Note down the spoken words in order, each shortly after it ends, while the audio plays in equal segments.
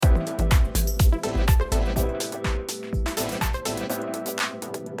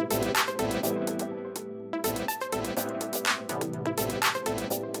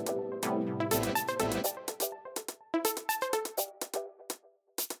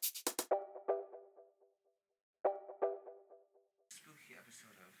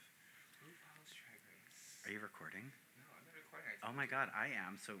Are you recording? No, I'm not recording. Oh my god, I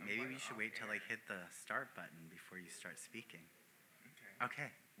am. So I'm maybe going we should off wait till I air. hit the start button before you start speaking. Okay. Okay,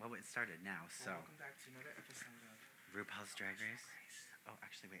 well, it started now. Well, So, welcome back to another episode of RuPaul's Drag Race. Race. Oh,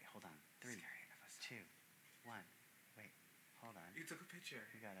 actually, wait, hold on. 3, Scary episode. 2, 1. Wait, hold on. You took a picture.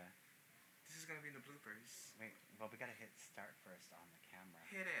 We gotta. This is gonna be in the bloopers. Wait, well, we gotta hit start first on the camera.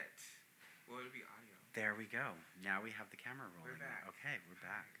 Hit it. Well, it'll be audio. There we go. Now we have the camera rolling. We're back. Okay, we're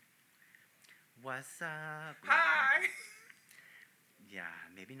back. What's up? Hi. Yeah,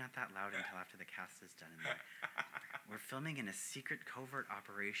 maybe not that loud until after the cast is done in there. We're filming in a secret covert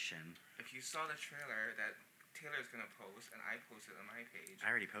operation. If you saw the trailer that Taylor's gonna post and I posted on my page.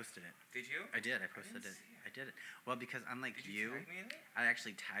 I already posted it. Did you? I did. I posted didn't it. see it. I did it. Well, because unlike Did you tag me in it? I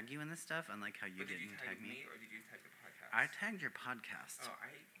actually tag you in this stuff, unlike how you But didn't did you tag tag me. or did you tag the podcast? I tagged your podcast. Oh,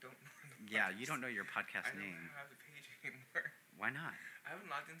 I don't know. the Yeah, you podcast. don't know your podcast I name. don't have the page anymore. Why not? I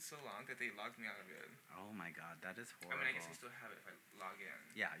haven't logged in so long that they logged me out of it. Oh my god, that is I horrible. mean, I guess I still have it if I log in.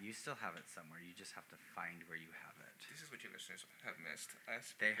 Yeah, you still have it somewhere. You just have to find where you have it. This is what your listeners have missed.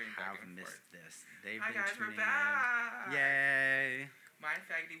 Us They bickering back have and missed forth. this. They've Hi been guys, we're tuning back. in. Yay! My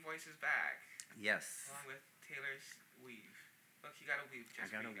faggoty voice is back, Yes. along with Taylor's weave. Look, you got a weave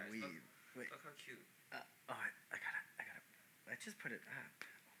just I got for a you guys. weave. Wait. Look how cute. Oh, I gotta. I just put it up.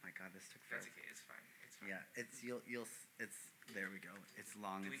 Oh my god, this took That's forever. okay. It's fine. It's fine. Yeah, it's there we go. It's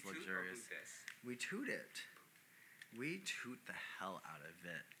long, Do we it's toot or luxurious. boot this? We toot it. We toot the hell out of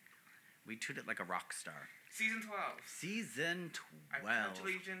it. We toot it like a rock star. Season 12. Season I 12. pledge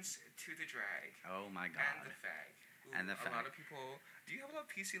allegiance to the drag Oh my and god. the fag. Ooh, And the A lot fag. of people. Do you have a lot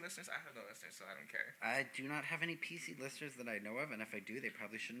of PC listeners? I have no listeners, so I don't care. I do not have any PC listeners that I know of, and if I do, they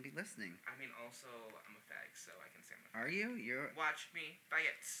probably shouldn't be listening. I mean, also, I'm a fag, so I can say I'm a fag. Are you? Watch me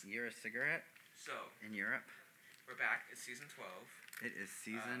faggots. You're a cigarette So, in Europe? we're back. It's season 12. It is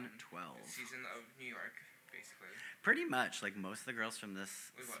season 12. It's season of New York, basically. Pretty much, like most of the girls from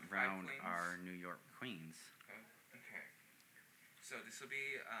this Wait, what, 5 round queens? are New York queens. Okay. So this will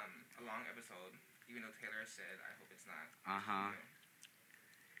be a long episode, even though Taylor said, I hope it's not. Uh-huh. too long.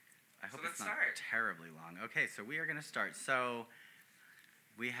 I hope So it's let's not start. terribly long. Okay, so we are going to start. So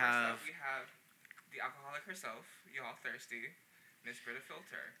we First have up, we have the alcoholic herself, y'all thirsty, Miss Brita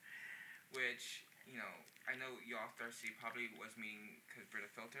Filter, which, you know, I know y'all thirsty probably was mean because Brita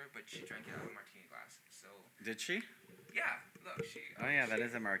Filter, but she drank it out of a martini glass. So, Did she? yeah, look, she... Oh yeah, that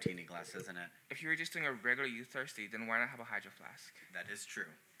is a martini glass, isn't it? If you were just doing a regular you thirsty, then why not have a hydro flask That is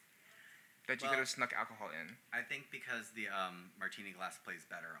true. that you Well- could have snuck alcohol in? I think because the martini glass plays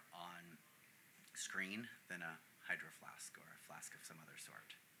better on screen than a hydro flask or a flask of some other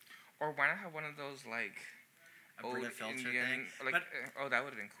sort. Or why not have one of those, like... A Brita filter Indian, thing. like, But oh, that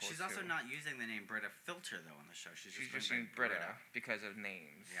would have been cool. she's too. also not using the name Brita Filter though on the show. She's She's just just going using by Brita because of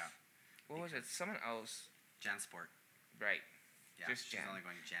names. Yeah. What was it? Someone else. Jansport. Right. Yeah. Just she's Jan. only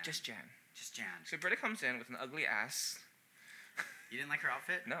going Jan. Just Jan. Just Jan. So Brita comes in with an ugly ass. You didn't like her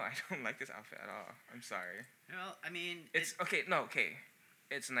outfit? No, I don't like this outfit at all. I'm sorry. Well, I mean, It's okay. No, okay.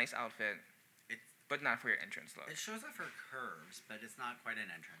 It's a nice outfit, but not for your entrance look. it shows off her curves, but it's not quite an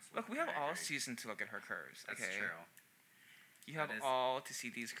entrance look. Look, we have I all agree. season to look at her curves. That's Okay. true. You have That is- all to see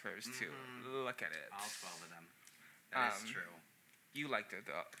these curves too. Mhm. Look at it. All 12 of them. That is Um, true. You liked it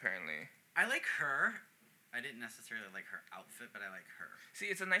though, apparently. I like her. I didn't necessarily like her outfit, but I like her. See,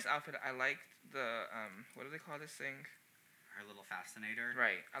 it's a nice outfit. I liked the what do they call this thing? Her little fascinator.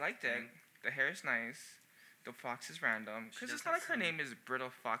 Right. I liked it. thing. The hair is nice. The fox is random. She Because does it's not have like her some- name is Brittle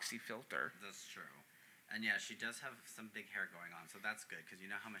Foxy Filter. That's true. And yeah, she does have some big hair going on, so that's good, because you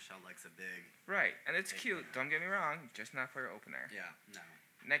know how Michelle likes a big... Right. And it's Big cute. hair. Don't get me wrong. Just not for your opener. Yeah, no.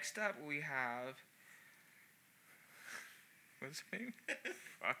 Next up, we have... What's her name?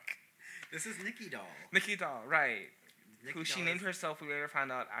 Fuck. This is Nikki Doll. Nikki Doll. Right. Nikki Who she Doll named is- herself, we later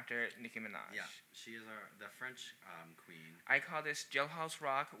found out, after Nicki Minaj. Yeah, she is the French queen. I call this Jailhouse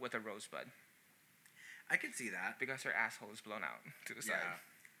Rock with a rosebud. I could see that. Because her asshole is blown out to the side. Yeah.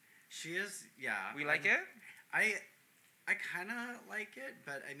 She is, yeah. We like it? I kind of like it,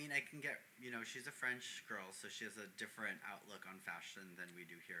 but I mean, I can get, she's a French girl, so she has a different outlook on fashion than we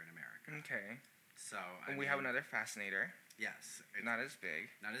do here in America. Okay. So, And we have another fascinator. Yes. It's Not as big.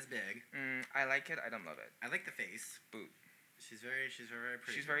 not as big. I like it. I don't love it. I like the face. Boot. She's very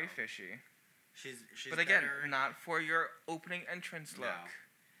pretty. She's very girl. fishy. She's But again, better- not for your opening entrance look. No.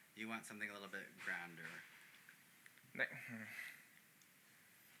 You want something a little bit grander.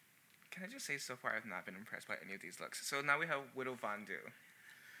 Can I just say, so far, I've not been impressed by any of these looks. So now we have Widow Von Du,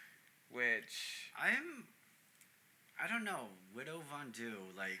 which I don't know, Widow Von Du,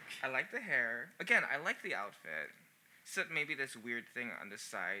 like... I like the hair. Again, I like the outfit. Except maybe this weird thing on the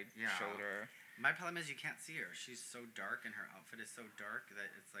side Yeah. shoulder. My problem is you can't see her. She's so dark, and her outfit is so dark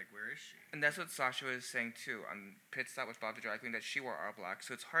that it's like, where is she? And that's what Sasha was saying too on Pit Stop with Bob the Drag Queen, that she wore all black.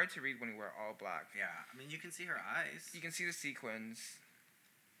 So it's hard to read when you wear all black. Yeah, I mean, you can see her eyes, You can see the sequins.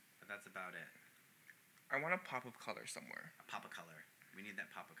 but that's about it. I want a pop of color somewhere. A pop of color. We need that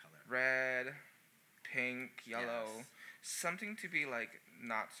pop of color. Red, pink, yellow. Yes. Something to be like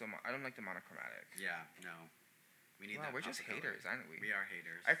not so much. I don't like the monochromatic. Yeah, no. We need Wow, that we're pop just of color. haters, aren't we? We are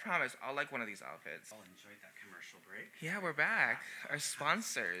haters. I promise, I'll like one of these outfits. All enjoyed that commercial break. Yeah, we're back. Our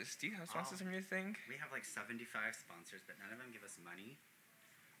sponsors. Do you have sponsors on your thing? We have like 75 sponsors, but none of them give us money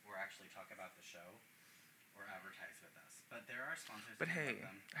or actually talk about the show or advertise with us. But there are sponsors. But and we hey,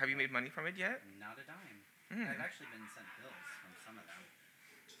 love them. have you made money from it yet? Not a dime. Mm. I've actually been sent bills from some of them,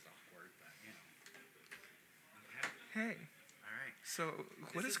 which is awkward, but you know. Okay. Hey, All right. so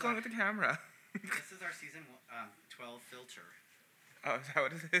what This is is going our- with the camera? This is our season 12 filter. Oh, is that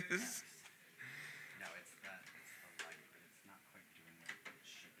what it is? Yes. No, it's the light, but it's not quite doing what it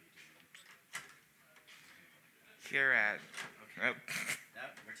should be doing. Here at. Okay. Oh. No,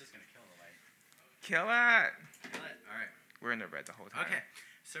 we're just gonna kill the light. Kill it! Kill it. All right. We're in the red the whole time. Okay.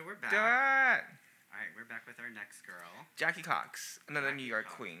 So we're back. Do it! All right, we're back with our next girl. Jackie Cox, another New Jackie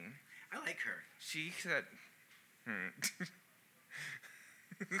York Cox. queen. I like her. She said. I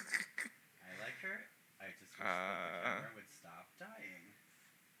like her. I just wish that the camera would stop dying.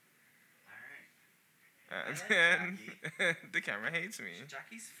 All right. And like then Jackie. the camera hates me.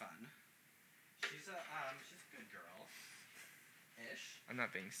 Jackie's fun. She's a good girl. Ish. I'm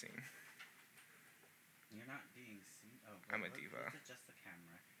not being seen. You're not being seen. Oh, I'm a look, diva. Look at just the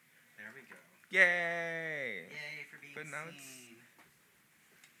camera. There we go. Yay! Yay for being But now it's seen.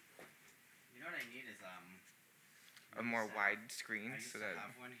 You know what I need is a more used to- wide screen I used so to that.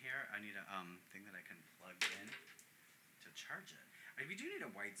 have one here. I need a thing that I can plug in to charge it. We do need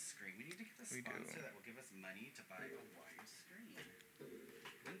a wide screen. We need to get a We do. sponsor that will give us money to buy a wide screen.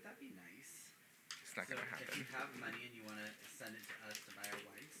 Wouldn't that be nice? It's not So gonna if you happen. have money and you want to send it to us to buy a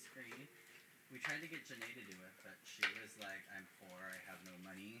wide screen, we tried to get Janae to do it, but she was like, "I'm poor. I have no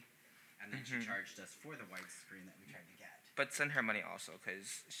money," and then she Mhm. charged us for the wide screen that we tried to get But send her money also,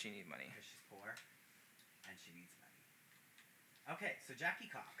 because she needs money. because she's poor and she needs money. Okay, so Jackie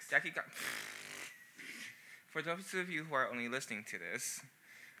Cox. Jackie Cox. For those of you who are only listening to this,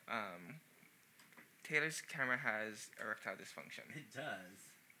 Taylor's camera has erectile dysfunction. It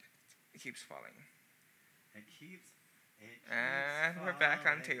does. It keeps falling. It keeps. And we're back on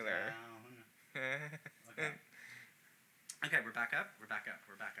falling Taylor. down. Okay. Okay, we're back up. We're back up.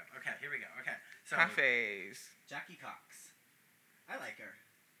 We're back up. Okay, here we go. Okay, so Cafes. Jackie Cox. I like her.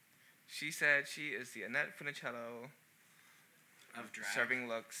 She said she is the Annette Funicello Of drag. serving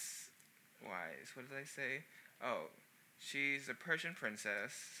looks wise. What did I say? Oh, she's a Persian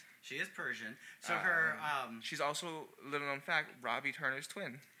princess. She is Persian. So her She's also, little known fact, Robbie Turner's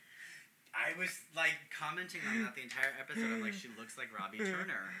twin. I was like commenting on that the entire episode. I'm like, she looks like Robbie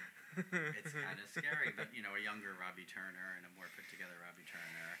Turner. It's kind of scary, but you know, a younger Robbie Turner and a more put together Robbie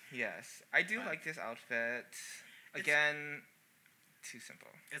Turner. Yes, I do like this outfit. Again, too simple.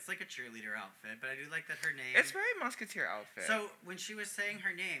 It's like a cheerleader outfit, but I do like that her name. It's very musketeer outfit. So when she was saying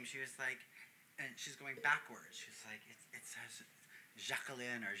her name, she was like, and she's going backwards. She was like, it says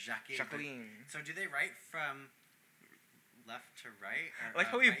Jacqueline or Jackie. Jacqueline. So do they write from left to right? Or,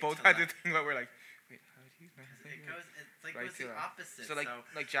 Like how we right both to had to left? think about. We're like, wait, how do you? It goes. It's like Right goes the to left. opposite. So like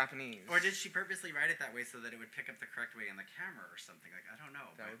Japanese. Or did she purposely write it that way so that it would pick up the correct way in the camera or something? Like I don't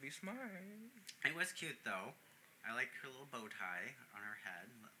know. That but would be smart. it was cute though. I like her little bow tie on her head.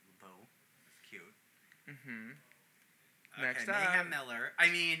 Little bow. It's cute. Mm-hmm. Okay, Next Mayhem up. Miller. I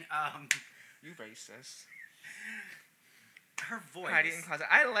mean, You racist. her voice. Hiding in closet.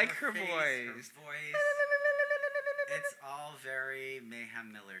 I like her face, voice. Her voice. It's all very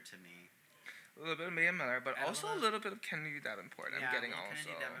Mayhem Miller to me. A little bit of Mayhem Miller, but And a also a little bit of Kennedy Davenport. I'm getting a little also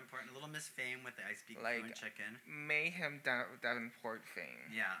Kennedy Davenport, and a little Miss Fame with the I Speak Like- Fluent Chicken. Mayhem Davenport fame.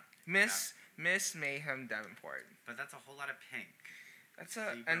 Yeah, Miss Mayhem Davenport. but that's a whole lot of pink. That's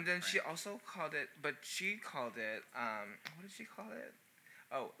a, Zebra and then she print. also called it, but she called it, what did she call it?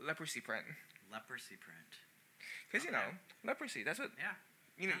 Oh, leprosy print. Leprosy print. Because, you Okay. know, leprosy, that's what, Yeah.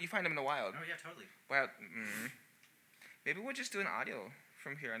 you know, Yeah. you find them in the wild. Oh yeah, totally. Wild, Maybe we'll just do an audio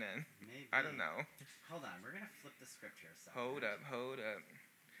from here on in. Maybe. I don't know. Hold on, we're gonna flip the script here. A second. Hold up.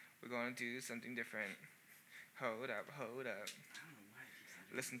 We're going to do something different. Hold up. I don't know why it keeps on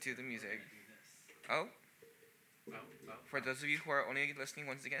doing Listen to the this. music. We're Oh, gonna do this. for those of you who are only listening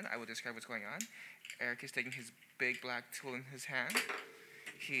once again, I will describe what's going on. Eric is taking his big black tool in his hand.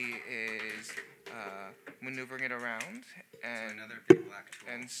 He is maneuvering it around So and another big black tool.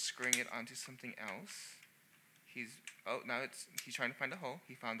 and screwing it onto something else. He's trying to find a hole.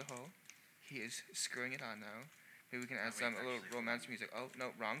 He found the hole. He is screwing it on now. Maybe we can add wait, some it's a little actually romance full. music. Oh no,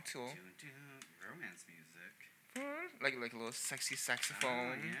 wrong tool. Romance music. Like a little sexy Oh,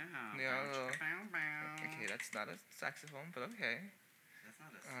 saxophone. yeah. Yeah, a Bow, little- chicka, bow, bow. Okay, that's not a saxophone, but okay. That's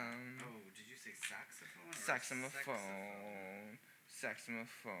not a Um, oh, did you say saxophone or Saxophone.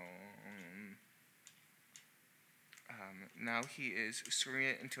 Saxophone. Now he is screwing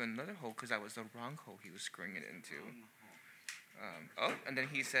it into another hole because that was the wrong hole he was screwing it into. And then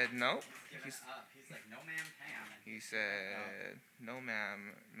he said no. He's up. He's like, no ma'am, Pam. And He said no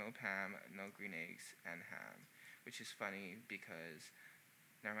ma'am, no Pam, no green eggs and ham, which is funny because.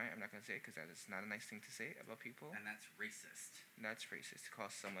 Never mind, I'm not going to say it because that is not a nice thing to say about people. And that's racist. That's racist to call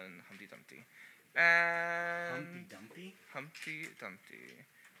someone Humpty Dumpty. Humpty Dumpty? Humpty Dumpty,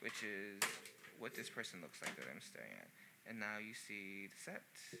 which is what this person looks like that I'm staring at. And now you see the set,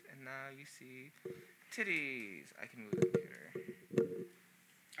 and now you see titties. I can move the computer.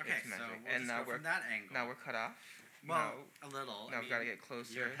 Okay, It's so magic. we'll And just now go we're- from that angle. Now we're cut off. Well, a little. Now we've got to get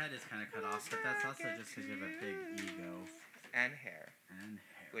closer. Your head is kind of cut off, but that's also just because you have a big ego. And hair, And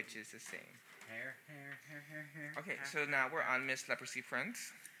hair. which is the same. Hair. Okay, so now we're on Miss Leprosy Front,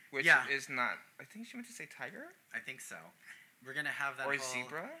 which Yeah. is not. I think she meant to say tiger I think so. We're gonna have that or whole...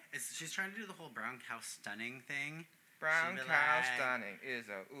 zebra. She's trying to do the whole brown cow stunning thing. Brown She'd be cow like, stunning is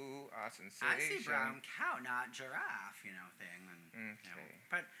a sensation. I see brown cow, not giraffe, thing. And, Okay.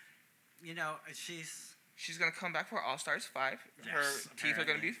 But, she's gonna come back for All Stars 5. Yes, Her teeth are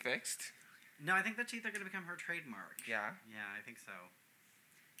gonna apparently. be fixed. No, I think the teeth are gonna become her trademark. Yeah. Yeah, I think so.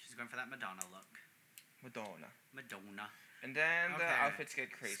 She's going for that Madonna look. Madonna. And then the Okay. outfits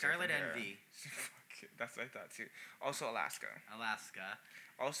get crazy. Scarlet from here. Envy. Fuck it, that's what I thought too. Also Alaska.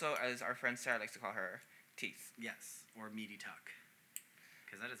 Also, as our friend Sarah likes to call her, teeth. Yes, or meaty tuck.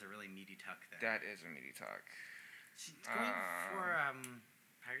 Because that is a really meaty tuck there. That is a meaty talk. She's going for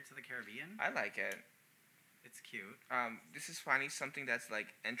Pirates of the Caribbean. I like it. It's cute. This is finally something that's like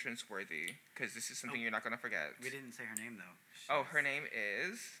entrance worthy because this is something you're not gonna forget. We didn't say her name though. Her name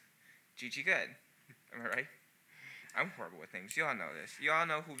is Gigi Good. Am I right? I'm horrible with names. You all know this. You all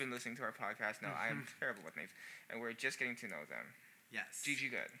know who've been listening to our podcast know I am terrible with names, and we're just getting to know them. Yes. Gigi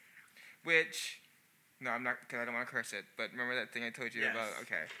Good, which no, I'm not because I don't want to curse it. But remember that thing I told you Yes. about?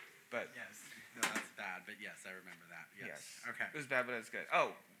 Okay, but Yes. No, that's bad, but yes, I remember that. Yes. Okay. it was bad, but it's good.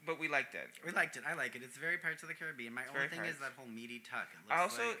 Oh, but we liked it. We liked it. I like it. It's very Pirates of the Caribbean. My only very thing is Pirates. that whole meaty tuck. It looks I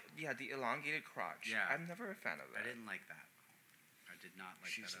also like... the elongated crotch. Yeah. I'm never a fan of that. I didn't like that. I did not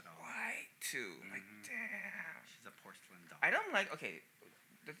like She's that at all. white too. Like Mhm. damn. She's a porcelain doll. I don't like. Okay,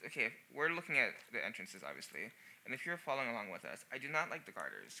 we're looking at the entrances obviously, and if you're following along with us, I do not like the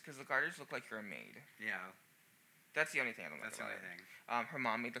garters because the garters look like you're a maid. Yeah, That's the only thing I don't like that's the about only it. thing. Her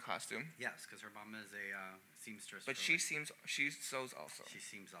mom made the costume, Yes, because her mom is a seamstress. but for, she like- sews also. She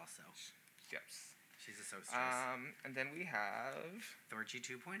seems also. Yes. She's a seamstress. And then we have Thorgy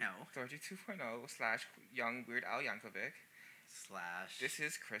 2.0 Thorgy 2.0 / young Weird Al Yankovic. / This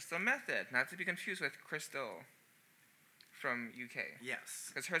is Crystal Method, not to be confused with Crystal from UK.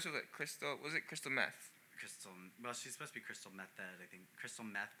 Yes. Because hers was Crystal. Was it Crystal Meth? Crystal. Well, she's supposed to be Crystal Method. I think Crystal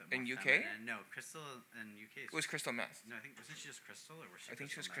Meth, but In more UK? feminine. No, Crystal in UK. It was Crystal Meth. No, I think wasn't she just Crystal or was she? I think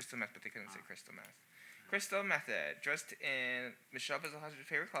she was Meth? Crystal Meth, but they couldn't say Oh. Crystal Meth. Crystal Method, dressed in Michelle Bezal's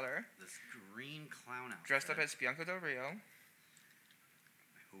favorite color, This green clown outfit. dressed up as Bianca Del Rio.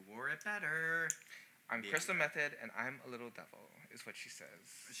 Who wore it better? I'm Bianca. Crystal Method, and I'm a little devil, is what she says.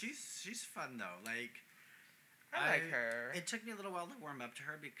 She's fun though. Like I like her. It took me a little while to warm up to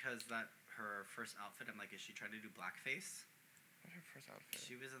her because her first outfit. I'm like, is she trying to do blackface? What's her first outfit?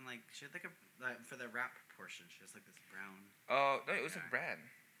 She was in like she had like for the rap portion. She has like this brown. Oh no, it was like Yeah. red.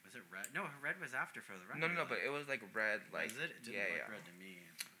 Was it red? No, her red was after for the rap. No, but it was like red, like was it? It didn't yeah, look red to me.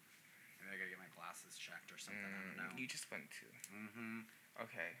 Maybe I gotta get my glasses checked or something. I don't know. You just went to. Mm-hmm.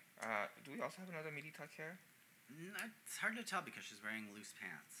 Okay. Do we also have another meaty tuck here? It's hard to tell because she's wearing loose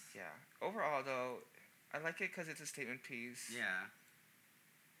pants. Yeah. Overall, though, I like it because it's a statement piece. Yeah.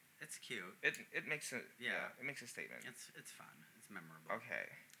 It's cute. It makes a Yeah. it makes a statement. It's fun. It's memorable. Okay.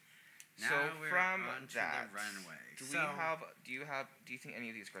 Now so we're from onto that, the runway. do you think any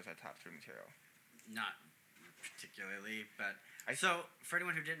of these girls are top 3 material? Not particularly, but So for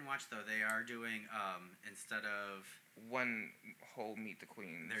anyone who didn't watch though, they are doing instead of one whole Meet the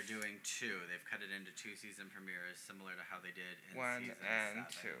Queens. they're doing two. They've cut it into 2 season premieres, similar to how they did in 1 season and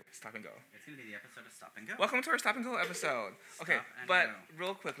 7. 2. Stop and go. It's gonna be the episode of Stop and Go. Welcome to our Stop and Go episode. Okay, Stop and but Go.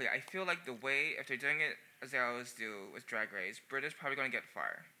 real quickly, I feel like the way, if they're doing it as they always do with Drag Race, Britta's probably going to get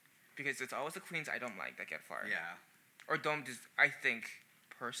far. Because it's always the queens I don't like that get far. Yeah. Or I think,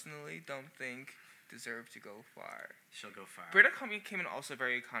 personally, don't think deserve to go far. She'll go far. Britta came in also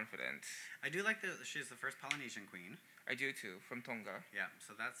very confident. I do like she's the first Polynesian queen. I do too, from Tonga. Yeah,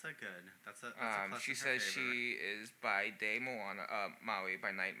 so that's a good. That's a plus She in her says favor. she is by day Moana, Maui,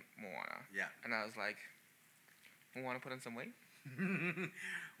 by night Moana. Yeah. And I was like, Moana put on some weight?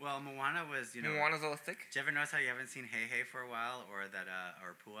 Well, Moana was, Moana's a little thick? Do you ever notice how you haven't seen Hei Hei for a while, or that,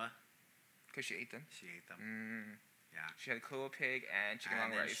 or Pua? Because she ate them. She ate them. Yeah. She had Kua pig and chicken And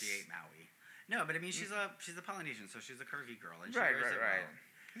long then rice. she ate Maui. No, but I mean, she's a Polynesian, so she's a curvy girl, and she Right. wears it well.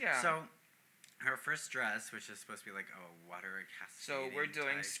 Yeah. So, her first dress, which is supposed to be like a water cascading So we're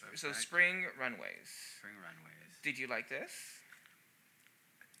doing type effect. spring runways. Spring runways. Did you like this?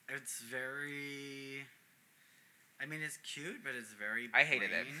 It's very. I mean, it's cute, but it's very. I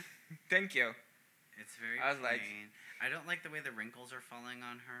hated it. plain. Thank you. It's very. I was plain. like- I don't like the way the wrinkles are falling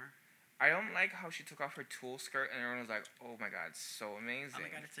on her. I don't like how she took off her tulle skirt and everyone was like, "Oh my god, so amazing." Oh my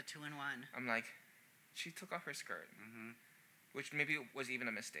god, it's a 2-in-1. I'm like, she took off her skirt, Mm-hmm. which maybe was even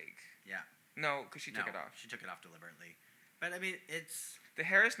a mistake. Yeah. No, because she took it off. She took it off deliberately. But I mean, it's The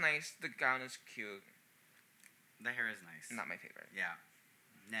hair is nice. The gown is cute. the hair is nice. Not my favorite. Yeah.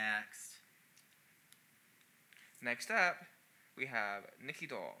 Next. Next up, we have Nikki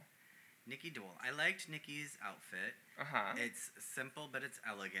Doll. Nikki Doll. I liked Nikki's outfit. It's simple, but it's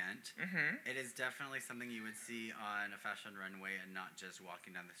elegant. Mm-hmm. It is definitely something you would see on a fashion runway and not just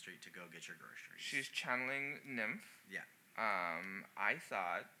walking down the street to go get your groceries. She's channeling Nymph. Yeah. I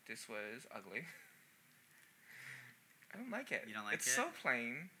thought this was ugly. I don't like it. You don't like it's it? so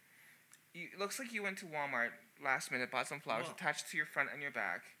plain. It looks like you went to Walmart last minute, bought some flowers Well- attached to your front and your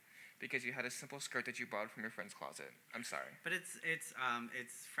back because you had a simple skirt that you borrowed from your friend's closet. I'm sorry. But it's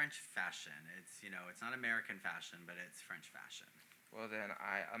French fashion. It's not American fashion, but it's French fashion. Well, then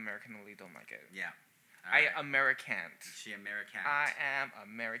I Americanly don't like it. Yeah. I American't. She American. I am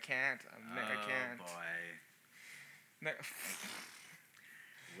American. American. Oh boy.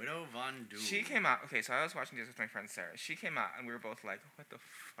 Widow Von Doom. She came out. Okay, so I was watching this with my friend Sarah. She came out, and we were both like, "What the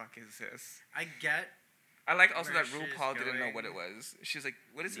fuck is this?" I get. I like also Where that she's RuPaul didn't know going. what it was. She's like,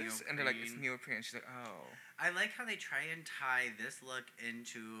 "What is this?" And they're like, "It's neoprene." And she's like, "Oh." I like how they try and tie this look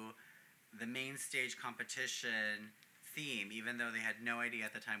into the main stage competition theme, even though they had no idea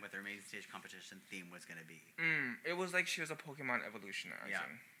at the time what their main stage competition theme was going to be. It was like she was a Pokemon evolutionizing. Yeah.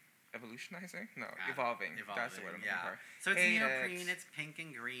 Evolutionizing? No, evolving. That's the word I'm looking for. So it's Hate neoprene, it. it's pink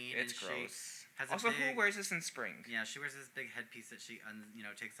and green. It's and gross. She has Also, a big, who wears this in spring? Yeah, she wears this big headpiece that she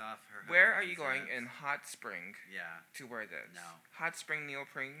takes off her. Where hood are and you going zips. in hot spring Yeah. to wear this? No. Hot spring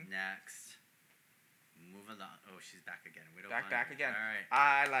neoprene? Next. Move along. Oh, she's back again. Widow Back Von again. All right.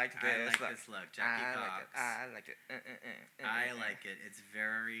 I like this. I like look. this look. Jackie I Cox. like it. I like it. I like it. It's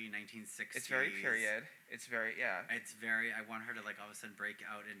very 1960s. It's very period. It's very, yeah. It's very. I want her to all of a sudden break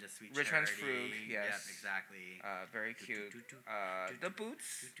out into Sweet Rich Man's Charity. Frug, yes. Yep, exactly. Very cute. The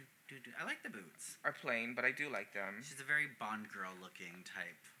boots I like the boots. are plain, but I do like them. She's a very Bond girl looking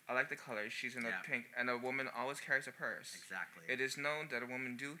type. I like the colors. She's in the Yeah. pink, and a woman always carries a purse. Exactly. It is known that a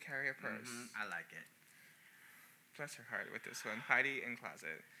woman do carry a purse. I like it. Bless her heart with this one. Heidi in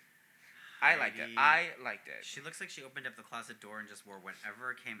closet. I liked it. Heidi. I liked it. She looks like she opened up the closet door and just wore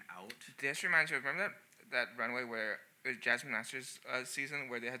whatever came out. This reminds me of, remember that runway where it was Jasmine Masters season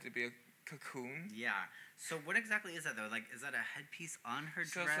where they had to be a cocoon? Yeah. So what exactly is that though? Like, is that a headpiece on her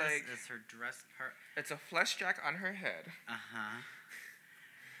So it's dress? like- Is her dress part? It's a flesh jack on her head.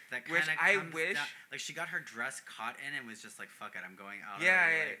 That Which kind of I comes wish- down, like she got her dress caught in and was just like, "Fuck it, I'm going out Yeah,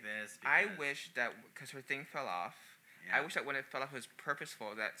 already like this." I because- wish that, because her thing fell off, Yeah. I wish that when it fell off it was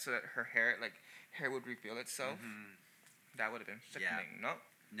purposeful, so that her hair would reveal itself. Mhm. That would have been sickening. No,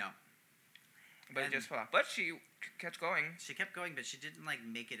 No, but And- it just fell off. But she kept going. she kept going, but she didn't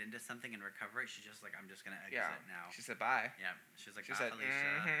make it into something and recover it. She just I'm just gonna exit Yeah. now. She said bye. Yeah, she was like, She "Bye, said,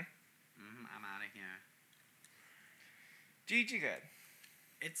 Felicia. I'm out of here." Gigi good.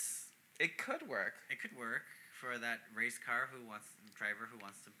 It could work. could work for that race car driver who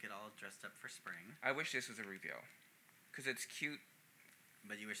wants to get all dressed up for spring. I wish this was a reveal, because it's cute.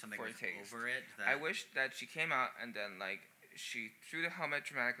 But you wish something For a was taste. over it. I wish that she came out and then she threw the helmet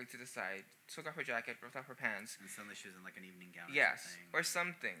dramatically to the side, took off her jacket, ripped off her pants. And suddenly she was in an evening gown. Yes, Or something. or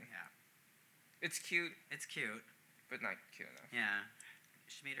something. Yeah. It's cute. It's cute. but not cute enough. Yeah.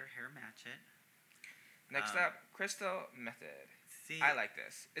 She made her hair match it. Next up, Crystal Method. See, I like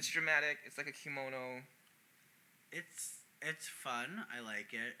this. It's dramatic. It's like a kimono. It's fun. I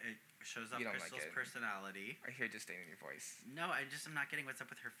like it. It shows off You don't Crystal's like it. personality. I hear disdain in your voice. No, I just am not getting what's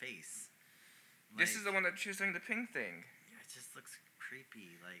up with her face. This is the one that she was doing the pink thing. Yeah, it just looks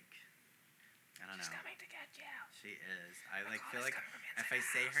creepy. Like, I don't know. She's coming to get you. She is. I feel like if I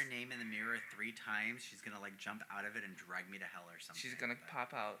say her name in the mirror 3 times, she's gonna like jump out of it and drag me to hell or something. She's gonna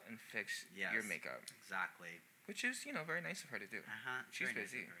pop out and fix your makeup. Exactly. Which is, very nice of her to do. She's Very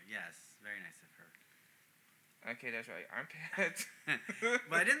busy. Nice of her. Yes, very nice of her. Okay, that's right. Armpit.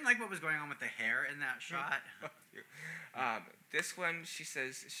 But I didn't like what was going on with the hair in that shot. This one, she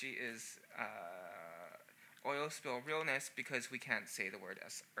says she is oil spill realness because we can't say the word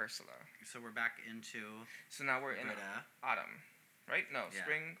Ursula. So we're back into. So now we're in autumn, right? No, Yeah.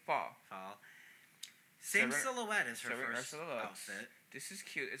 spring, fall. Same silhouette as her Serving first Ursula looks. outfit. This is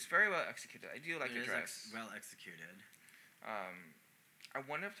cute. It's very well executed. I do like the It is dress. well executed. I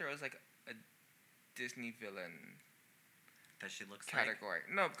wonder if there was like a Disney villain That she looks category.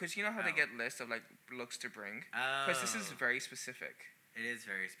 No, because you know how they get lists of like looks to bring. like. Because this is very specific. It is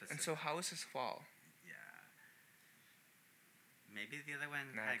very specific. And so how is this fall? Yeah. Maybe the other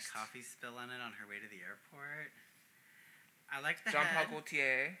one Next. had coffee spill on it on her way to the airport. I liked the Jean Paul head.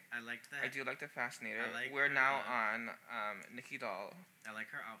 Gaultier. I liked the I do like the Fascinator. I like We're her now head. on Nikki Doll. I like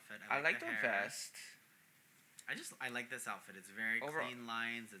her outfit. I like the hair. vest. I like this outfit. It's very clean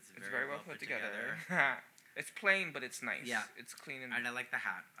lines. It's very well put together. It's plain, but it's nice. Yeah. It's clean and And I like the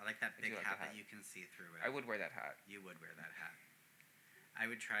hat. I like that I big do like hat the that hat. you can see through it. I would wear that hat. You would wear that hat. I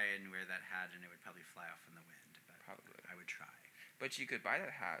would try and wear that hat, and it would probably fly off in the wind. But Probably. I would try. But you could buy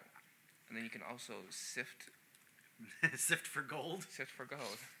that hat, and then you can also sift Sift for gold. for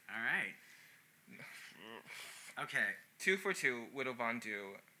gold. All right. Okay. 2 for 2, Widow Von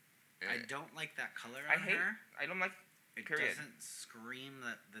Du. I don't like that color I on hate. her. I don't like. It period. doesn't scream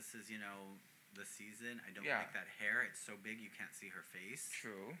that this is, the season. I don't Yeah. like that hair. It's so big you can't see her face.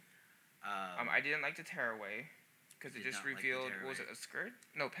 True. Um, I didn't like the tearaway because it Did just not like the revealed. What was it? tearaway. A skirt?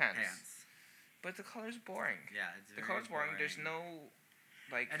 No, pants. pants. But the color's boring. Yeah, it's The very color's boring. There's no,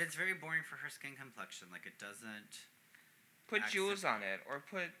 like, And it's very boring for her skin complexion. Like, it doesn't... put accent- jewels on it or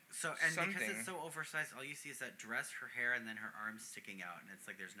put. So, and because something. it's so oversized, all you see is that dress, her hair, and then her arms sticking out. And it's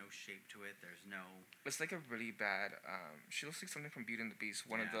like there's no shape to it. There's no... It's like a really bad. She looks like something from Beauty and the Beast.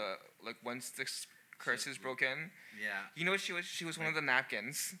 One of Yeah. the once the curse is broken. Yeah. You know what she was? She was one of the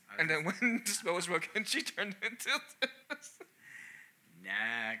napkins. I And then when the spell was broken, she turned into this.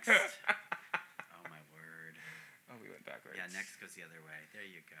 Next. Oh, my word. Oh, we went backwards. Yeah, next goes the other way. There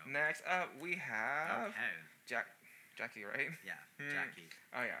you go. Next up, we have Okay. Jackie, right? Yeah, Hmm. Jackie.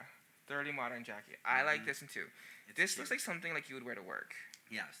 Oh yeah, Dirty Modern Jackie. I like this one too. It's This cute. looks like something like you would wear to work.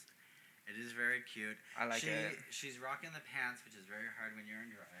 Yes. It is very cute. I like it. She's rocking the pants, which is very hard when you're in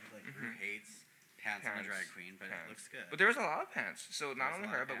drag. Like, who hates pants on a Pants. drag queen? But Pants. it looks good. But there was a lot of pants. So not There's a only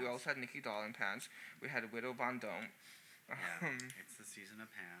lot her, of but we pants. also had Nikki Doll in pants. We had Widow Von Dome. Yeah, it's the season of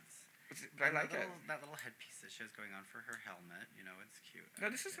pants. But I And like that it. That little headpiece that she has going on for her helmet, it's cute.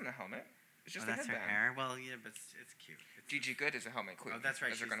 No, this isn't a helmet. It's just Oh, a that's her headband. hair? Well, yeah, but it's cute. Gigi Good is a helmet queen. Oh, that's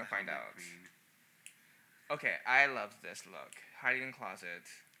right. As we're she's gonna the find helmet out. queen. Okay, I love this look. Hiding in closet.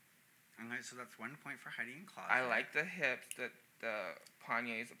 Okay, so that's 1 point for hiding in closet. I like the hips, the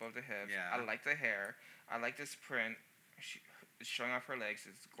panniers above the hips. Yeah. I like the hair. I like this print. It's showing off her legs.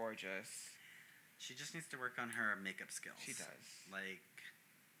 It's gorgeous. She just needs to work on her makeup skills. She does. Like,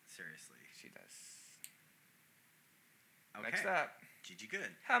 seriously. She does. Okay. Next up, Gigi Good.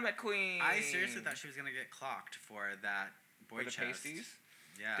 Helmet Queen. I seriously thought she was gonna get clocked for that boy For the chest. pasties.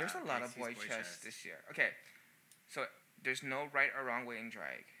 Yeah. There's a lot of pasties, boy chests this year. Okay, so there's no right or wrong way in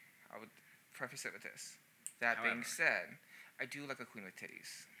drag. I would preface it with this. That being However. said, I do like a queen with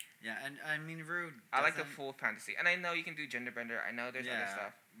titties. Yeah, and I mean Rue. I like the doesn't- full fantasy, and I know you can do gender bender. I know there's other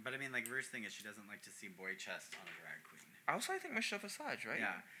stuff. But I mean, like Rue's thing is she doesn't like to see boy chest on a drag queen. Also, I think Michelle Visage, right?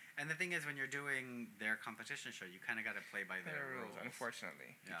 Yeah, and the thing is, when you're doing their competition show, you kind of got to play by By their the rules.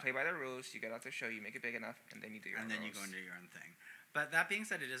 unfortunately. You Yeah. play by the rules, you get out the show, you make it big enough, and then you do your own And then you rules. go and do your own thing. But that being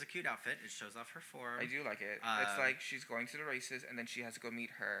said, it is a cute outfit. It shows off her form. I do like it. It's like she's going to the races, and then she has to go meet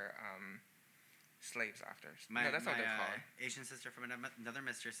her slaves after. No, that's not what they're called. Asian sister from another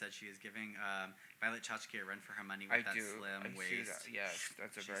mister said she is giving Violet Chachki a run for her money I with that do. slim I see waist. that. Yes,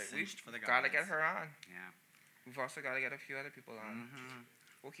 that's a She's very. cinched for the gotta get gods. her on. Yeah. We've also got to get a few other people on. Mm-hmm.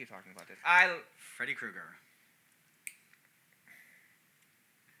 We'll keep talking about this. Freddy Krueger.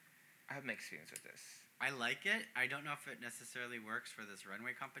 I have mixed feelings with this. I like it. I don't know if it necessarily works for this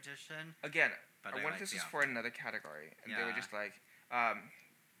runway competition. Again, but I wonder if this is for another category, and they were just like,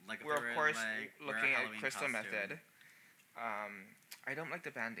 like we're of course like, looking at Halloween Crystal costume. Method. I don't like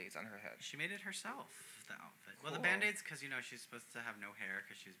the band-aids on her head. She made it herself, the outfit. Well, the Cool. band-aids, because, she's supposed to have no hair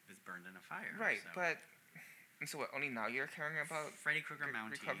because she was burned in a fire. Right, so. but... And so what, only now you're caring about Freddy Krueger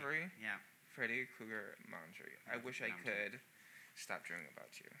Mountie. recovery? Yeah. Freddy Krueger Mountie. I wish I could stop dreaming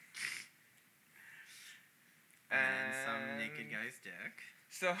about you. And some naked guy's dick.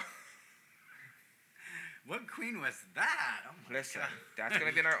 So... What queen was that? Oh my Listen, God. that's going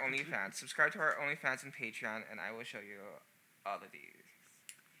to be in our OnlyFans. Subscribe to our OnlyFans and Patreon, and I will show you all of these.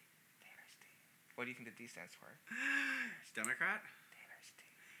 What do you think the D stands for? Democrat?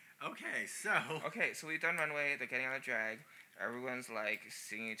 Okay, so... Okay, so we've done runway. They're getting on a drag. Everyone's, like,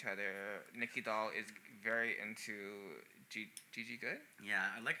 seeing each other. Nikki Doll is very into Gigi Good.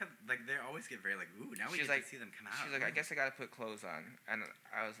 Yeah, I like how, like, they always get very, like, ooh, now we She's get like, to see them come out. She's like, I guess I gotta put clothes on. And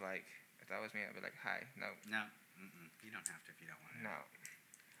I was like, if that was me, I'd be like, hi, no. No, you don't have to if you don't want to. No.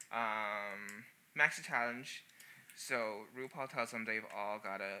 Maxi Challenge. So RuPaul tells them they've all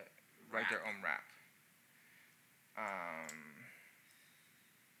gotta write their own rap.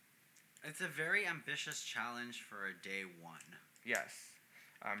 It's a very ambitious challenge for a day one. Yes.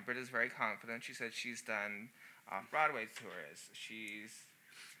 Britta's very confident. She said she's done Broadway tours.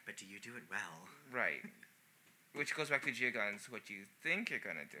 But do you do it well? Right. Which goes back to Gia Gunn's, what you think you're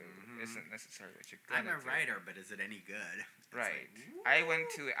going to do isn't necessarily what you're going to do. I'm a writer, but is it any good? Right. Like, I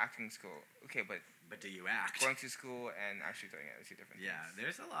went to acting school. Okay, but do you act? Going to school and actually doing it are two different things. Yeah,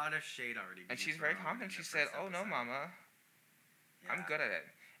 there's a lot of shade already. And she's very confident. She said, oh, no, mama. Yeah. I'm good at it.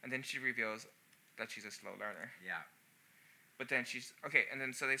 And then she reveals that she's a slow learner. Yeah. But then she's... Okay, and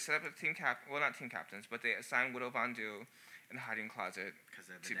then so they set up a team well, not team captains, but they assigned Widow Von Du and Hiding Closet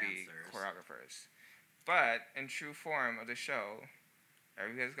to be choreographers. But in true form of the show,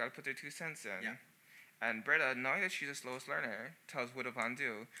 everybody's got to put their 2 cents in. Yeah. And Britta, knowing that she's the slowest learner, tells Widow Von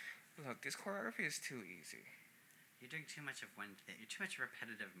Du, look, this choreography is too easy. You're doing too much of one thing. You're too much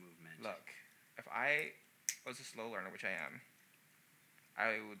repetitive movement. Look, if I was a slow learner, which I am,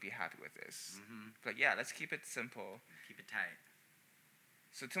 I would be happy with this. But yeah, let's keep it simple. Keep it tight.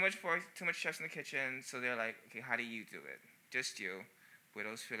 So too much chefs in the kitchen. So they're like, okay, how do you do it? Just you.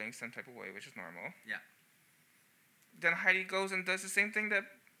 Widow's feeling some type of way, which is normal. Yeah. Then Heidi goes and does the same thing that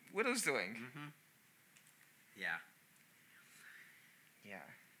Widow's doing. Yeah. Yeah.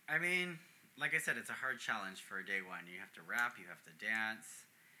 I mean, like I said, it's a hard challenge for day one. You have to rap, you have to dance.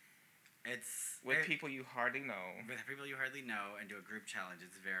 It's... With people you hardly know. With people you hardly know, and do a group challenge.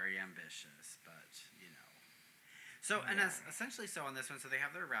 It's very ambitious, but, So, and essentially so on this one, so they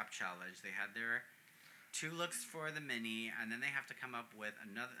have their rap challenge. They had their 2 looks for the mini, and then they have to come up with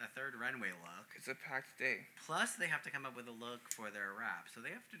a third runway look. It's a packed day. Plus, they have to come up with a look for their rap. So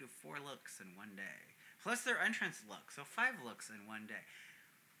they have to do 4 looks in one day. Plus their entrance look. So 5 looks in one day.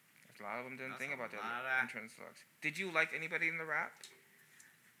 A lot of them didn't think about their entrance looks. Did you like anybody in the rap?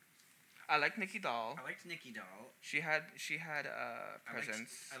 I liked Nikki Doll. I liked Nikki Doll. She had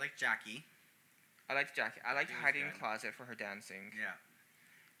presence. I liked Jackie. I liked Jackie. I liked Hiding Closet for her dancing. Yeah.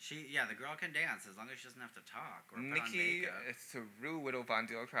 The girl can dance as long as she doesn't have to talk or put on Nikki makeup. threw Widow Von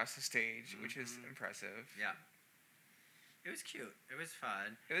Du across the stage, which is impressive. Yeah. It was cute. It was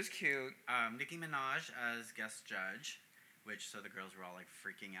fun. It was cute. Nicki Minaj as guest judge, so the girls were all like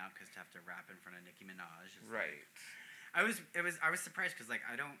freaking out because to have to rap in front of Nicki Minaj. Right. I was surprised because like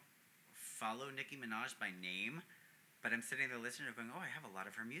I don't follow Nicki Minaj by name, but I'm sitting there listening to her going, oh, I have a lot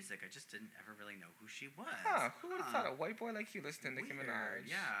of her music. I just didn't ever really know who she was. Who would have thought a white boy like you listened to Nicki Minaj?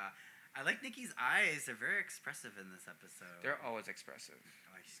 Yeah. I like Nicki's eyes. They're very expressive in this episode. They're always expressive.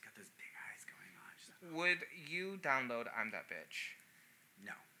 Like she's got those big eyes going on. Would you download I'm That Bitch?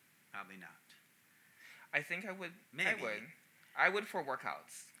 No, probably not. I think I would. Maybe. I would for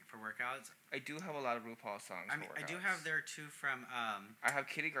workouts. For workouts? I do have a lot of RuPaul songs for workouts. I do have their 2 from... I have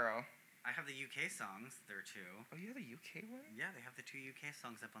Kitty Girl. I have the UK songs there too. Oh, you have the UK one? Yeah, they have the 2 UK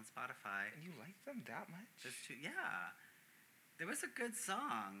songs up on Spotify. And you like them that much? There's 2, yeah. There was a good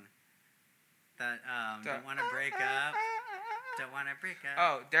song that Don't Wanna Break Up. Don't Wanna Break Up.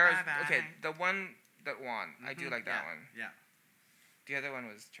 Oh, there's... Bye-bye. Okay, the one that won. I do like that one. Yeah. The other one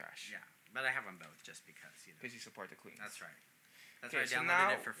was trash. Yeah, but I have them both just because, Because you support the queens. That's right. That's why I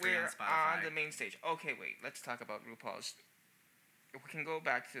downloaded it for free on Spotify. On the main stage. Okay, wait. Let's talk about RuPaul's... We can go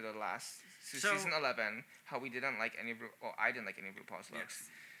back to the last... So season 11, how we didn't like any... I didn't like any RuPaul's looks. Yes.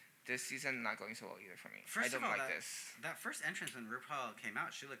 This season, not going so well either for me. I don't like this. That first entrance when RuPaul came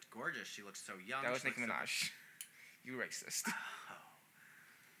out, she looked gorgeous. She looked so young. That was Nicki Minaj. You racist. Oh.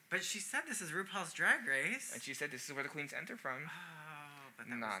 But she said this is RuPaul's Drag Race. And she said this is where the queens enter from. Oh, but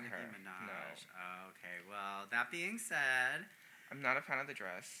that Not was Nicki her. Minaj. No. Oh, okay, well, that being said, I'm not a fan of the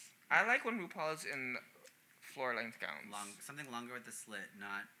dress. I like when RuPaul is in floor-length gowns. something longer with the slit,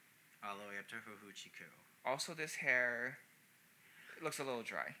 not all the way up to her hoochie coo. Also, this hair looks a little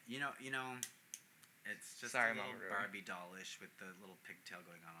dry. You know, it's just Sorry, a little Mama Ru. Barbie dollish with the little pigtail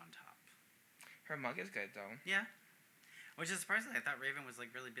going on top. Her mug is good, though. Yeah. Which is surprising. I thought Raven was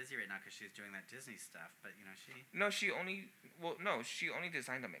like really busy right now because she's doing that Disney stuff. But you know, she She only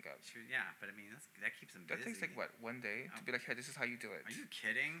designed the makeup. but I mean that keeps them That busy. takes like what, 1 day to be like, hey, this is how you do it. Are you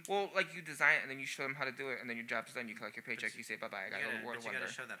kidding? Well, like you design it and then you show them how to do it and then your job's done. You collect your paycheck. You say bye bye. I got a little word of you wonder.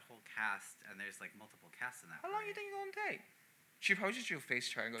 gotta show that whole cast, and there's like multiple casts in that. How long do you parade. think it's gonna take? She probably just do a face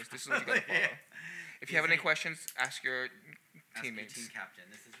chart and goes, "This is what you gotta follow." Yeah. If you have any questions, ask your Ask your teammates. team captain.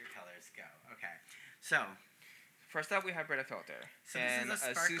 This is your colors. Go. Okay. So First up, we have Brita Filter. So this and is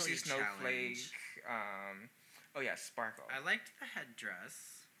a sparkly Susie Snowflake. challenge. Sparkle. I liked the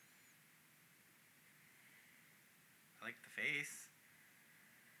headdress. I liked the face.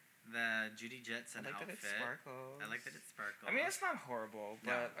 The Judy Jetson I like outfit. that it sparkles. I like that it sparkles. I mean, it's not horrible,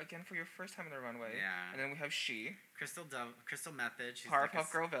 No. but again, for your first time in the runway. Yeah. And then we have Crystal Method. She's Powerpuff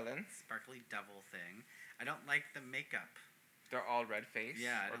like Girl villain. sparkly devil thing. I don't like the makeup. They're all red face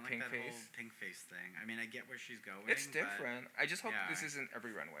Yeah, I or don't pink like that face. whole pink face thing. I mean, I get where she's going. It's but different. I just hope yeah. this isn't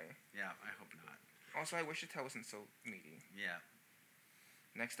every runway. Yeah, I hope not. Also, I wish the tail wasn't so meaty. Yeah.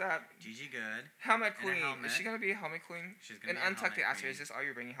 Next up, Gigi Good. Helmet In a Queen. helmet. Is she gonna be a Helmet Queen? She's gonna And be a Untucked, they helmet asked her, queen. "Is this all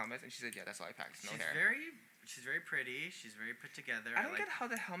you're bringing helmets?" And she said, "Yeah, that's all I packed. No she's hair." She's very pretty. She's very put together. I don't like, get how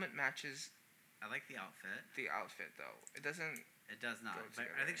the helmet matches I like the outfit. the outfit though. It doesn't. It does not. Go But I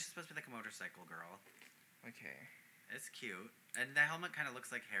together. think she's supposed to be like a motorcycle girl. Okay. It's cute. And the helmet kind of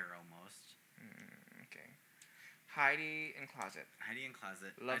looks like hair almost. Okay. Heidi in Closet. Heidi in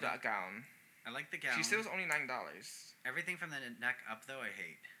Closet. Love that gown. I like the gown. She said it was only $9. Everything from the neck up, though, I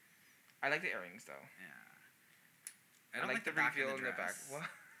hate. I like the earrings though. Yeah. I don't like like the back reveal of in the back. dress. What?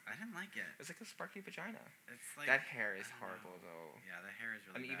 I didn't like it. It's like a sparkly vagina. It's like That hair is I don't horrible know. though. Yeah, the hair is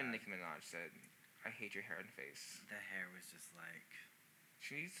I really mean, even bad. Nicki Minaj said, "I hate your hair and face." The hair was just like.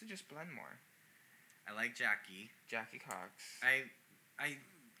 She needs to just blend more. I like Jackie. Jackie Cox. I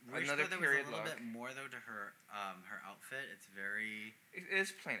wish Another there was a period little look. bit more though to her her outfit. It's very. It is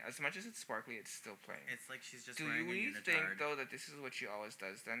plain. As much as it's sparkly, it's still plain. It's like she's just Do wearing a you unitard. think though that this is what she always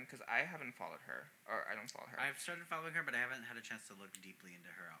does then? Because I haven't followed her, or I don't follow her. I've started following her, but I haven't had a chance to look deeply into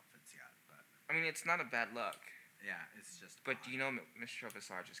her outfits yet. But I mean, it's not a bad look. yeah, it's just. But odd. you know, Mr.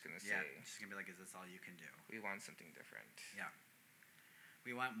 Visage is gonna say, Yeah, she's gonna be like, "Is this all you can do?" "We want something different." Yeah.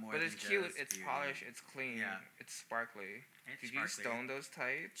 We want more. But than it's cute. just It's beauty. polished. It's clean. Yeah. It's sparkly. It's Did you sparkly. stone those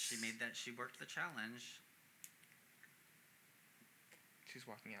tights? She made that. She worked the challenge. She's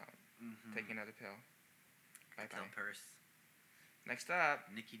walking out, Mm-hmm. taking another pill. Bye Pill bye. purse. Next up,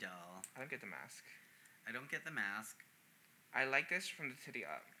 Nikki Doll. I don't get the mask. I don't get the mask, I like this from the titty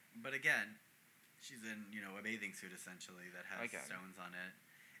up. but again, she's in a bathing suit essentially that has Again. stones on it.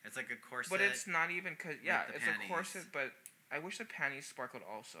 It's like a corset. But it's not even cause yeah, the it's panties. a corset. But I wish the panties sparkled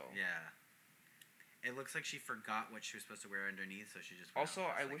also. Yeah. It looks like she forgot what she was supposed to wear underneath, so she just. Also,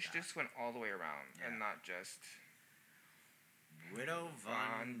 went out I like wish that. this went all the way around and Yeah. not just Widow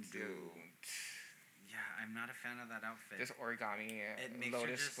Von Doom. Doom. Yeah, I'm not a fan of that outfit. This origami It makes her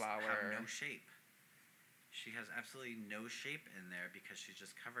lotus just flower. have no shape. She has absolutely no shape in there because she's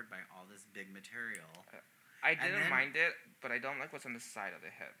just covered by all this big material. I didn't then- mind it, but I don't like what's on the side of the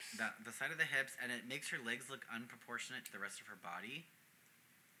hips. The side of the hips, and it makes her legs look unproportionate to the rest of her body.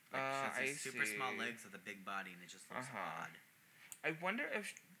 Like she has I these super small see. legs with a big body, and it just looks Uh-huh. odd. I wonder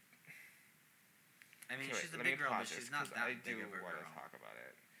if I mean, okay, she's a let me big girl, but pause she's this, not 'cause that I big do of a want girl. to talk about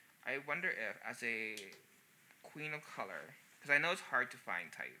it. I wonder if, as a queen of color, because I know it's hard to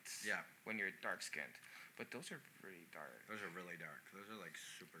find tights Yeah, when you're dark skinned, but those are really dark. those are really dark. Those are like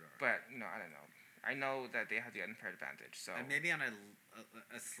super dark. But I don't know. I know that they have the unfair advantage. So And maybe on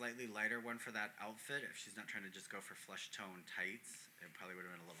a slightly lighter one for that outfit, if she's not trying to just go for flesh tone tights, it probably would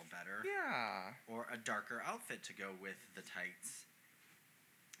have been a little better. yeah, Or a darker outfit to go with the tights,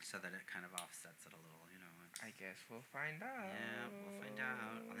 so that it kind of offsets it a little. I guess we'll find out. Yeah, we'll find out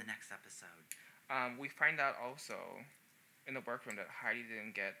on the next episode. We find out also in the workroom that Heidi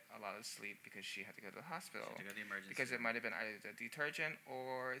didn't get a lot of sleep because she had to go to the hospital. She had to go to the emergency Because it room. might have been either the detergent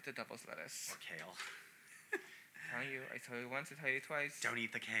or the devil's lettuce. Or kale. Telling you, I tell you once, I tell you twice. Don't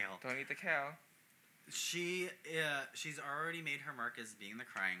eat the kale. Don't eat the kale. She's already made her mark as being the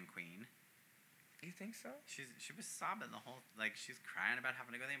crying queen. You think so? She was sobbing the whole, like, she's crying about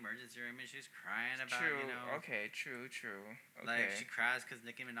having to go to the emergency room, and she's crying about, True. you know. Okay. True. Okay. Like, she cries because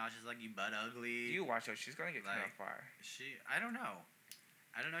Nicki Minaj is like, you butt ugly. You watch her. She's gonna get kind of far. I don't know.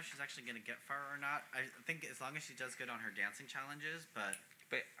 I don't know if she's actually gonna get far or not. I think as long as she does good on her dancing challenges, but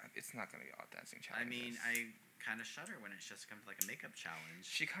it's not gonna be all dancing challenges. I mean, I kind of shudder when it's just comes to like a makeup challenge.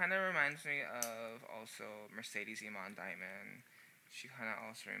 She kind of reminds me of also Mercedes Iman Diamond. She kind of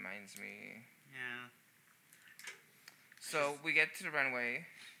also reminds me. Yeah. So we get to the runway,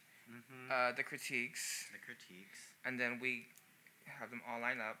 Mm-hmm. the critiques, And and then we have them all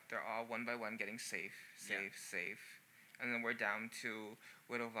line up. They're all one by one getting safe, and then we're down to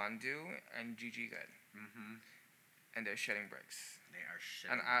Widow Von'Du and Gigi Good, and they're shedding bricks. They are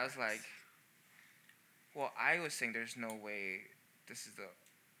shedding. And I was like, well, I was saying there's no way this is the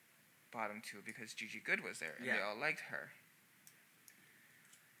bottom two because Gigi Good was there and they all liked her.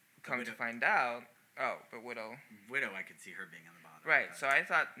 Come to find out, but Widow, I could see her being on the bottom. right? So I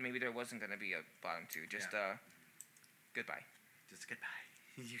thought maybe there wasn't gonna be a bottom two, just goodbye. Just goodbye.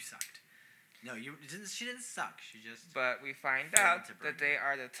 You sucked. No, you didn't. She didn't suck. She just. But we find out that they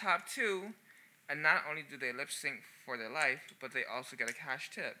are the top two, and not only do they lip sync for their life, but they also get a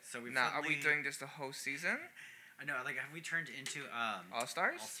cash tip. So we now are we doing this the whole season? I know. Like, have we turned into All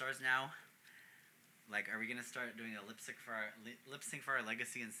Stars? All Stars now. Like, are we gonna start doing a lip sync for our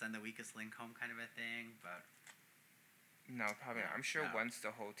legacy and send the weakest link home kind of a thing? But no, probably not. I'm sure once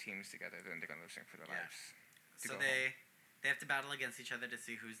the whole team's together, then they're gonna lip sync for their lives. So they have to battle against each other to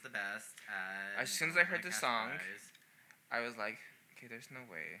see who's the best. As soon as I heard the song, I was like, okay, there's no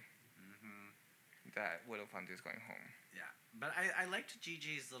way that Widow Von'Du is going home. Yeah, but I liked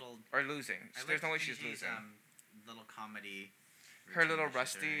Gigi's little. Or losing. There's no way she's losing. Little comedy. Her little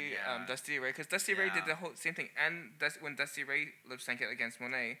Dusty Ray, because Dusty Ray did the whole same thing, and when Dusty Ray lip synced it against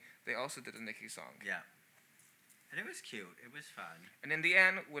Monet, they also did a Nicki song. Yeah, and it was cute. It was fun. And in the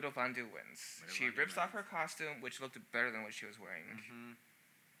end, Widow Von'Du wins. She rips off her costume, which looked better than what she was wearing,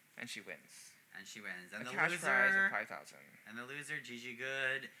 and she wins. And the the cash loser, prize of 5,000. And the loser, Gigi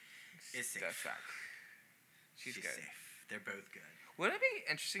Good, is safe. That's fact. She's good. Safe. They're both good. Would it be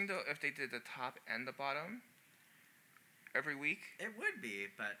interesting though if they did the top and the bottom every week? It would be,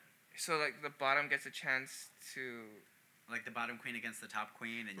 but so like the bottom gets a chance to like the bottom queen against the top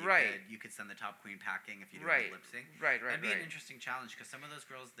queen, and you could send the top queen packing if you do a lip sync. Right. That'd be an interesting challenge because some of those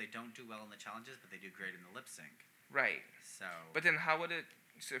girls they don't do well in the challenges, but they do great in the lip sync. Right. So. But then how would it?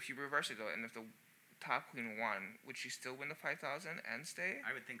 So if you reverse it though, and if the top queen won, would she still win the 5,000 and stay?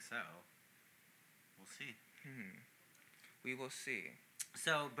 I would think so. We'll see. We will see.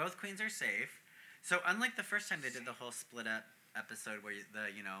 So both queens are safe. So unlike the first time they did the whole split up episode where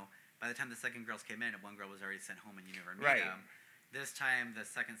by the time the second girls came in, one girl was already sent home and you never meet them. This time the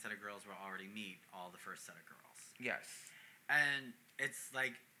second set of girls will already meet all the first set of girls. Yes. And it's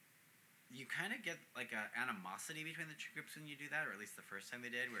like you kind of get like a animosity between the two groups when you do that, or at least the first time they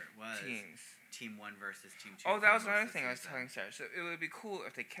did, where it was teams. Team 1 versus Team 2. Oh, that was another thing I was telling Sarah. So it would be cool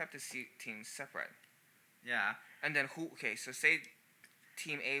if they kept the teams separate. Yeah. And then so say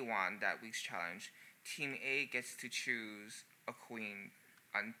Team A won that week's challenge. Team A gets to choose a queen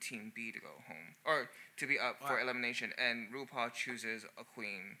on Team B to go home. Or to be up for elimination. And RuPaul chooses a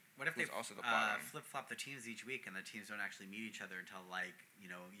queen. What if they also the bottom? flip-flop the teams each week and the teams don't actually meet each other until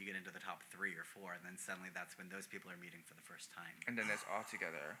you get into the top 3 or 4 and then suddenly that's when those people are meeting for the first time. And then it's all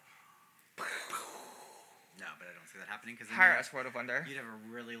together. No, but I don't see that happening because hire us, World of Wonder. You'd have a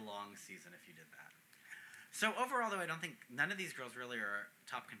really long season if you did that. So overall, though, I don't think none of these girls really are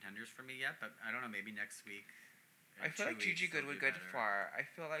top contenders for me yet. But I don't know, maybe next week. I feel like Gigi Good would go far. I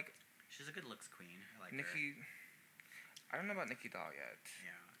feel like she's a good looks queen. I like Nicki. Her. I don't know about Nicki Doll yet.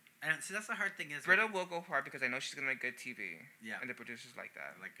 Yeah, and so that's the hard thing is. Britta will go far because I know she's gonna make good TV. Yeah. And the producers like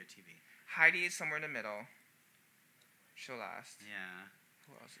that. I like good TV. Heidi is somewhere in the middle. She'll last. Yeah.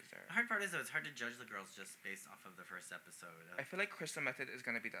 Who else is there? The hard part is though, it's hard to judge the girls just based off of the first episode. I feel like Krista Method is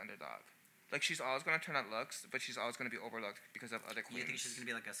gonna be the underdog. Like, she's always going to turn out looks, but she's always going to be overlooked because of other queens. You think she's going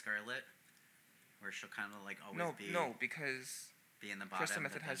to be like a Scarlet? Where she'll kind of, like, always be... No, because... Be in the bottom. Krista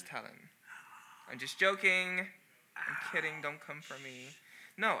Method has talent. I'm just joking. I'm kidding. Don't come for me.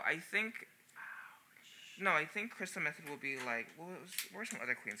 No, I think Krista Method will be, like... Were some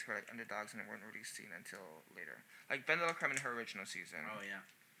other queens who are, like, underdogs and weren't really seen until later? Like, Bendela Creme in her original season. Oh, yeah.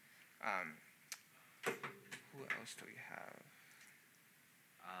 Who else do we have?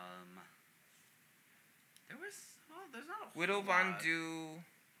 There's not a whole Widow lot. Von'Du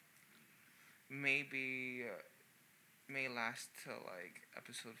maybe may last till like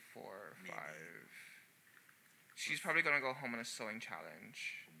episode 4 or 5. She's probably gonna go home on a sewing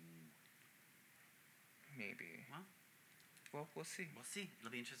challenge. Maybe. Well, we'll see. We'll see.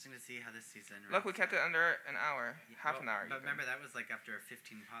 It'll be interesting to see how this season. Look, we kept it under an hour, half an hour. But remember, that was like after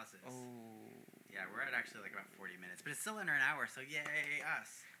 15 pauses. Oh. Yeah, we're at actually like about 40 minutes, but it's still under an hour, so yay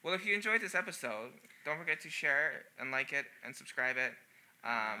us. Well, if you enjoyed this episode, don't forget to share and like it and subscribe it.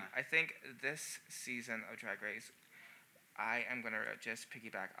 I think this season of Drag Race, I am gonna just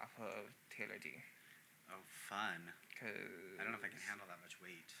piggyback off of Taylor D. Oh, fun. Cause I don't know if I can handle that much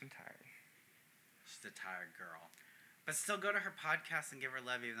weight. I'm tired. She's a tired girl. But still go to her podcast and give her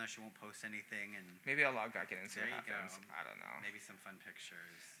love, even though she won't post anything. And maybe I'll log back in and see what happens. Go. I don't know. Maybe some fun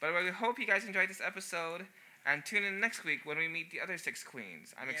pictures. But we hope you guys enjoyed this episode. And tune in next week when we meet the other 6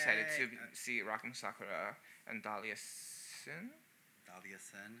 queens. I'm excited to see Rock'em Sakura and Dahlia Sin. Dahlia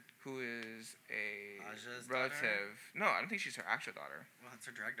Sin? Who is a Aja's relative. Daughter? No, I don't think she's her actual daughter. Well, it's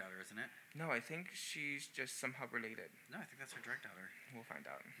her drag daughter, isn't it? No, I think she's just somehow related. No, I think that's her drag daughter. We'll find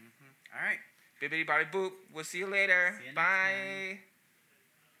out. Mm-hmm. All right. Bibbidi Body Boop. We'll see you later. See you Bye.